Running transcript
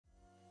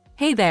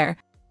Hey there!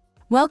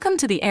 Welcome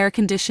to the Air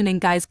Conditioning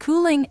Guy's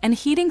Cooling and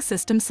Heating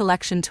System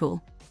Selection Tool.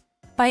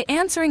 By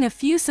answering a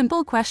few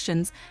simple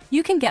questions,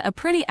 you can get a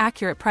pretty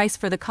accurate price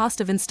for the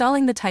cost of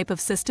installing the type of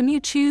system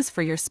you choose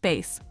for your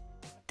space.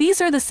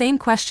 These are the same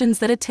questions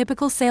that a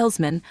typical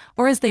salesman,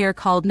 or as they are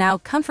called now,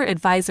 comfort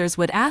advisors,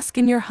 would ask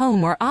in your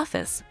home or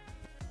office.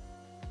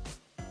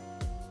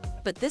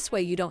 But this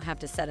way you don't have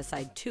to set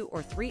aside 2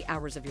 or 3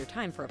 hours of your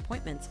time for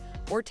appointments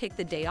or take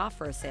the day off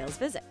for a sales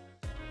visit.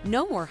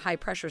 No more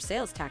high-pressure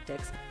sales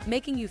tactics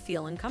making you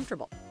feel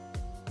uncomfortable.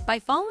 By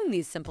following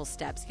these simple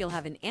steps, you'll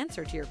have an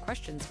answer to your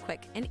questions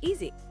quick and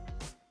easy.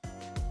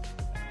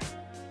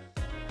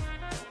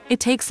 It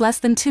takes less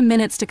than 2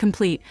 minutes to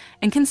complete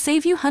and can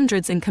save you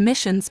hundreds in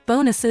commissions,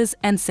 bonuses,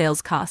 and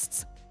sales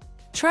costs.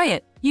 Try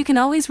it. You can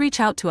always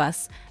reach out to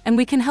us, and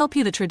we can help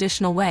you the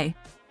traditional way.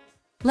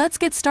 Let's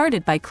get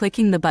started by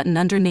clicking the button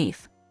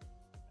underneath.